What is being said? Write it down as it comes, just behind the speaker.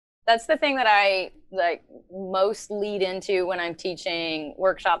That's the thing that I like most lead into when I'm teaching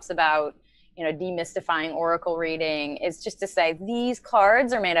workshops about, demystifying oracle reading, is just to say these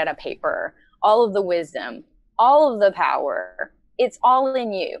cards are made out of paper. All of the wisdom, all of the power, it's all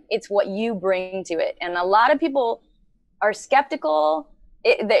in you. It's what you bring to it. And a lot of people are skeptical.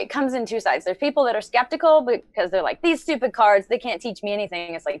 It comes in two sides. There's people that are skeptical because they're like, these stupid cards, they can't teach me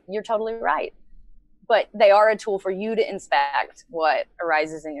anything. It's like, you're totally right. But they are a tool for you to inspect what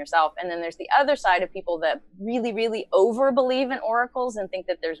arises in yourself. And then there's the other side of people that really, really over believe in oracles and think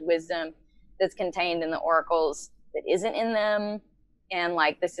that there's wisdom that's contained in the oracles that isn't in them. And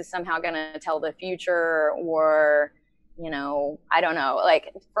like, this is somehow going to tell the future, or, I don't know.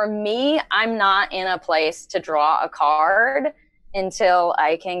 Like for me, I'm not in a place to draw a card until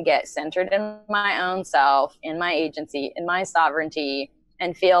I can get centered in my own self, in my agency, in my sovereignty,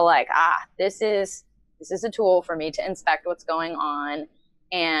 and feel like, this is a tool for me to inspect what's going on.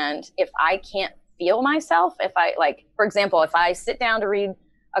 And if I can't feel myself, if I, like, for example, if I sit down to read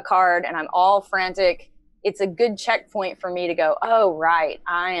a card and I'm all frantic, it's a good checkpoint for me to go, oh, right,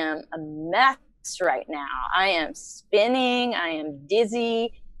 I am a mess right now. I am spinning. I am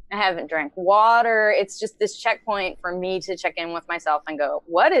dizzy. I haven't drank water. It's just this checkpoint for me to check in with myself and go,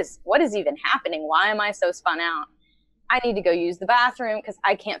 what is even happening? Why am I so spun out? I need to go use the bathroom because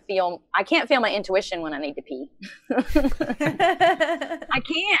I can't feel my intuition when I need to pee. I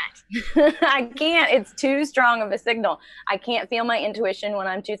can't. I can't. It's too strong of a signal. I can't feel my intuition when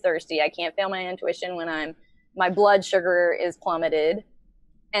I'm too thirsty. I can't feel my intuition when my blood sugar is plummeted.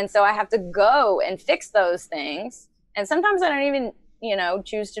 And so I have to go and fix those things. And sometimes I don't even,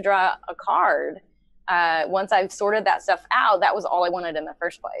 choose to draw a card. Once I've sorted that stuff out, that was all I wanted in the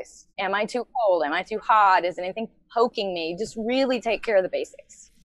first place. Am I too cold? Am I too hot? Is anything poking me? Just really take care of the basics.